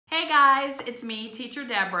guys, it's me, Teacher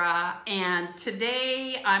Debra, and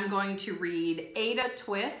today I'm going to read Ada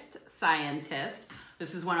Twist, Scientist.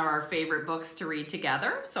 This is one of our favorite books to read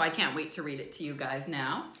together, so I can't wait to read it to you guys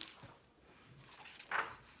now.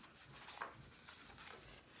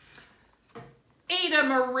 Ada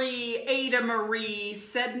Marie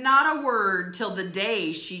said not a word till the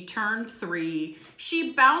day she turned 3.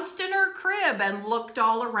 She bounced in her crib and looked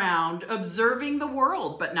all around, observing the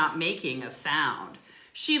world but not making a sound.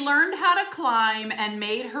 She learned how to climb and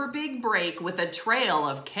made her big break with a trail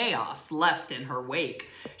of chaos left in her wake.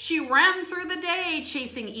 She ran through the day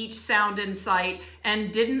chasing each sound in sight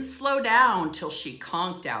and didn't slow down till she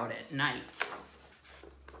conked out at night.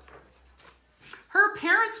 Her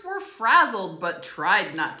parents were frazzled but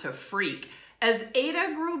tried not to freak as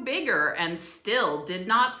Ada grew bigger and still did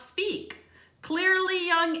not speak. Clearly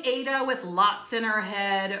young Ada with lots in her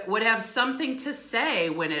head would have something to say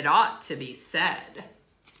when it ought to be said.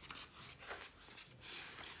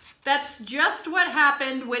 That's just what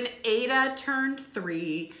happened when Ada turned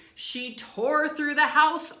 3. She tore through the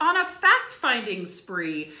house on a fact-finding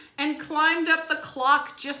spree and climbed up the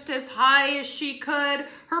clock just as high as she could.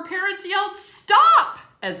 Her parents yelled, "Stop!"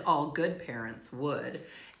 as all good parents would.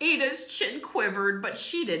 Ada's chin quivered, but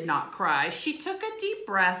she did not cry. She took a deep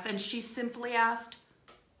breath and she simply asked,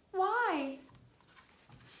 "Why?"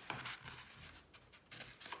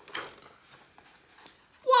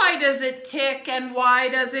 Why does it tick and why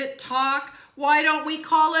does it talk? Why don't we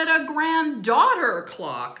call it a granddaughter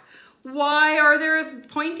clock? Why are there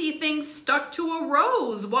pointy things stuck to a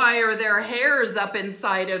rose? Why are there hairs up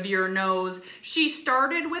inside of your nose? She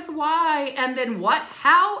started with why, and then what,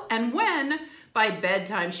 how, and when. By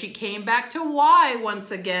bedtime, she came back to why once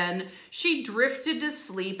again. She drifted to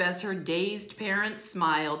sleep as her dazed parents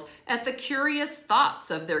smiled at the curious thoughts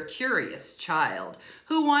of their curious child,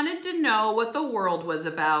 who wanted to know what the world was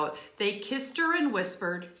about. They kissed her and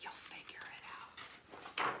whispered, "You'll figure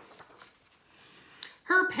it out."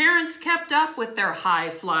 Her parents kept up with their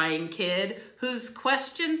high-flying kid, whose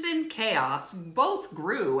questions in chaos both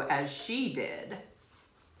grew as she did.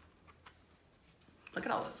 Look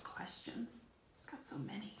at all those questions. It's got so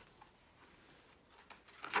many.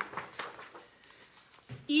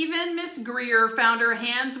 Even Miss Greer found her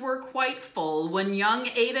hands were quite full when young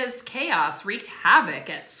Ada's chaos wreaked havoc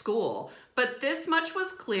at school. But this much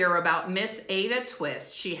was clear about Miss Ada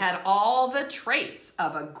Twist. She had all the traits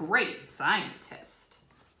of a great scientist.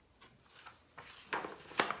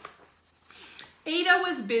 Ada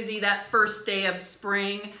was busy that first day of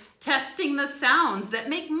spring, testing the sounds that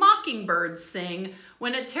make mockingbirds sing,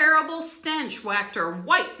 when a terrible stench whacked her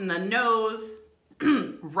right in the nose,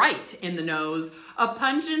 a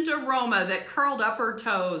pungent aroma that curled up her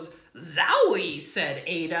toes. "Zowie," said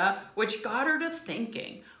Ada, which got her to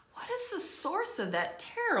thinking. What is the source of that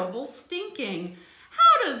terrible stinking?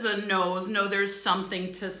 How does a nose know there's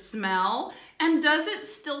something to smell? And does it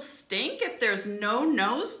still stink if there's no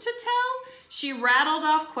nose to tell? She rattled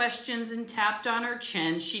off questions and tapped on her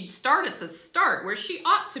chin. She'd start at the start where she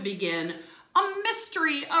ought to begin. A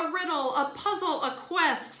mystery, a riddle, a puzzle, a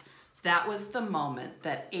quest. That was the moment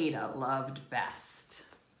that Ada loved best.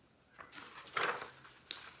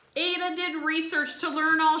 Ada did research to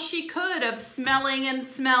learn all she could of smelling and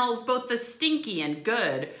smells, both the stinky and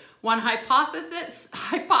good. One hypothesis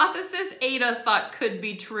Ada thought could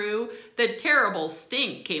be true. The terrible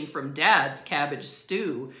stink came from Dad's cabbage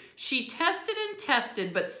stew. She tested and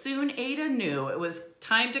tested, but soon Ada knew it was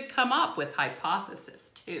time to come up with hypothesis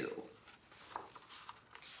 2.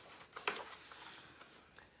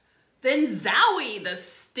 Then zowie, the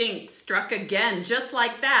stink struck again, just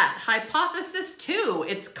like that. Hypothesis 2,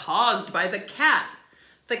 it's caused by the cat.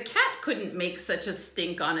 The cat couldn't make such a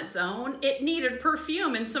stink on its own. It needed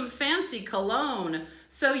perfume and some fancy cologne.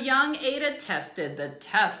 So young Ada tested. The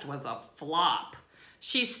test was a flop.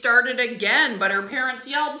 She started again, but her parents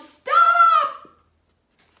yelled, "Stop!"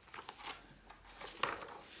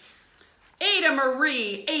 Ada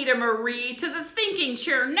Marie, to the thinking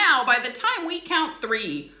chair now by the time we count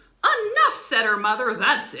 3. "Enough," said her mother.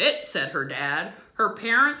 "That's it," said her dad. Her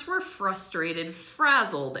parents were frustrated,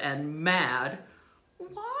 frazzled, and mad.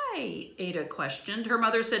 "Why?" Ada questioned. Her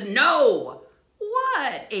mother said, "No."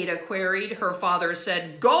 "What?" Ada queried. Her father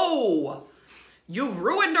said, "Go! You've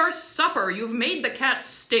ruined our supper. You've made the cat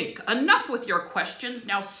stink. Enough with your questions.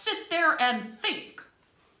 Now sit there and think."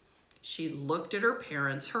 She looked at her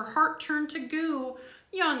parents. Her heart turned to goo.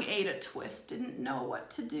 Young Ada Twist didn't know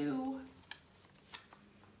what to do.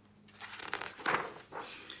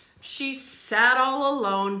 She sat all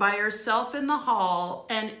alone by herself in the hall,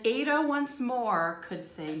 and Ada once more could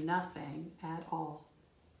say nothing at all.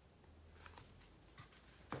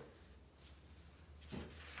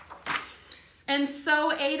 And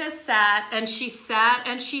so Ada sat and she sat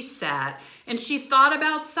and she sat, and she thought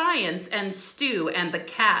about science and Stu and the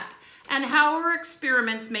cat, and how her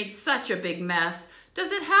experiments made such a big mess.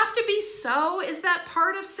 Does it have to be so? Is that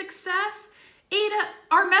part of success? Ada,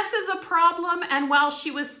 our mess is a problem, and while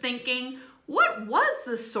she was thinking, what was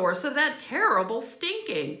the source of that terrible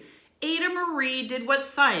stinking? Ada Marie did what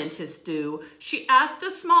scientists do. She asked a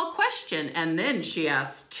small question, and then she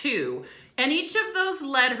asked two. And each of those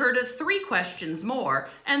led her to 3 questions more,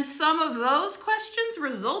 and some of those questions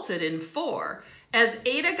resulted in 4. As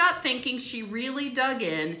Ada got thinking, she really dug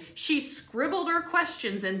in. She scribbled her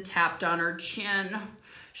questions and tapped on her chin.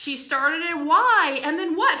 She started at why, and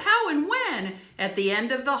then what, how, and when. At the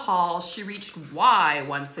end of the hall, she reached why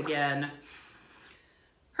once again.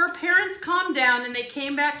 Her parents calmed down and they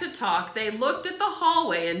came back to talk. They looked at the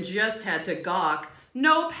hallway and just had to gawk.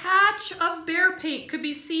 No patch of bear paint could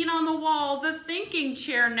be seen on the wall. The thinking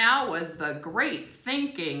chair now was the great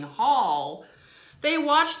thinking hall. They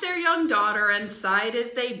watched their young daughter and sighed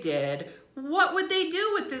as they did. What would they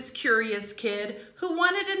do with this curious kid who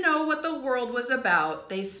wanted to know what the world was about?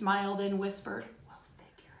 They smiled and whispered, "We'll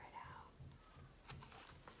figure it out."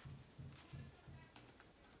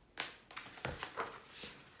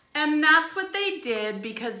 And that's what they did,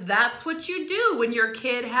 because that's what you do when your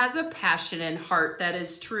kid has a passion and heart that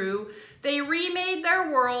is true. They remade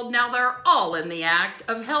their world. Now they're all in the act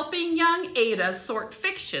of helping young Ada sort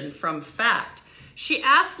fiction from fact. She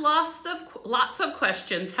asked lots of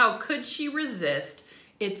questions. How could she resist?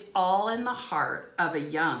 It's all in the heart of a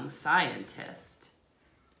young scientist.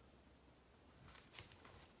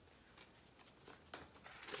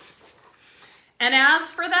 And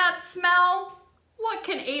as for that smell, what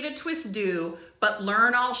can Ada Twist do but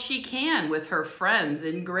learn all she can with her friends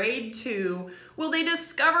in grade 2? Will they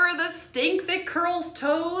discover the stink that curls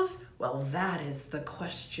toes? Well, that is the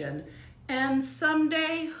question. And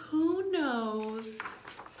someday, who knows?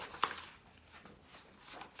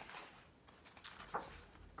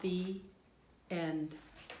 The end.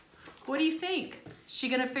 What do you think? Is she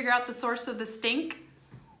gonna figure out the source of the stink?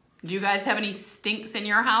 Do you guys have any stinks in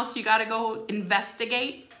your house you gotta go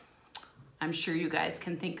investigate? I'm sure you guys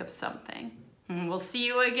can think of something. We'll see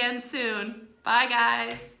you again soon. Bye,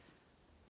 guys.